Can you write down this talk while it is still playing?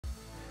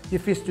your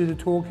fists do the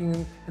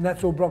talking, and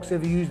that's all Brock's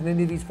ever used in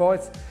any of his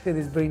fights.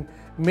 There's been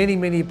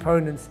many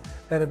opponents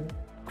that have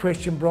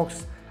questioned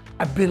Brock's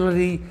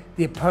ability,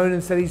 the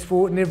opponents that he's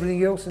fought and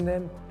everything else, and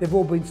then they've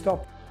all been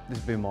stopped. This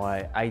has been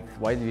my 8th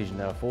weight division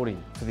that I fought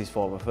in for this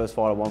fight. My first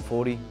fight at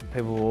 140.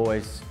 People will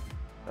always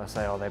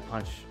say, oh, they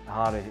punch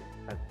harder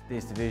at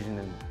this division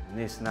and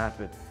this and that,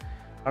 but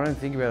I don't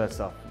think about that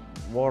stuff.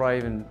 Why would I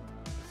even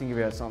think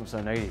about something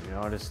so negative? You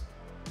know,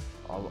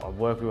 I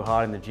work real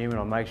hard in the gym and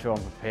I make sure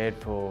I'm prepared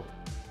for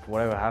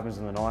whatever happens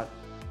in the night,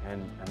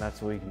 and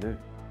that's all you can do.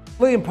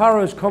 Liam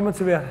Paro's comments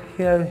about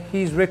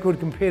his record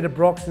compared to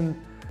Brock's, and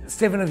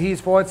 7 of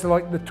his fights are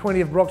like the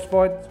 20 of Brock's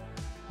fights.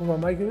 What do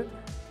I make of it?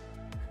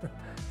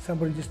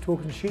 Somebody just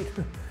talking shit.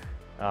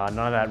 None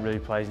of that really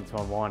plays into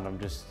my mind. I'm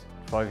just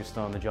focused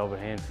on the job at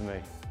hand for me.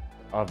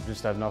 I've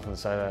just had nothing to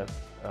say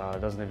that.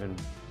 It doesn't even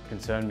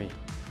concern me.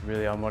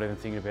 Really, I'm not even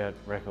thinking about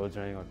records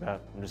or anything like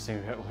that. I'm just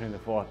thinking about winning the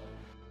fight.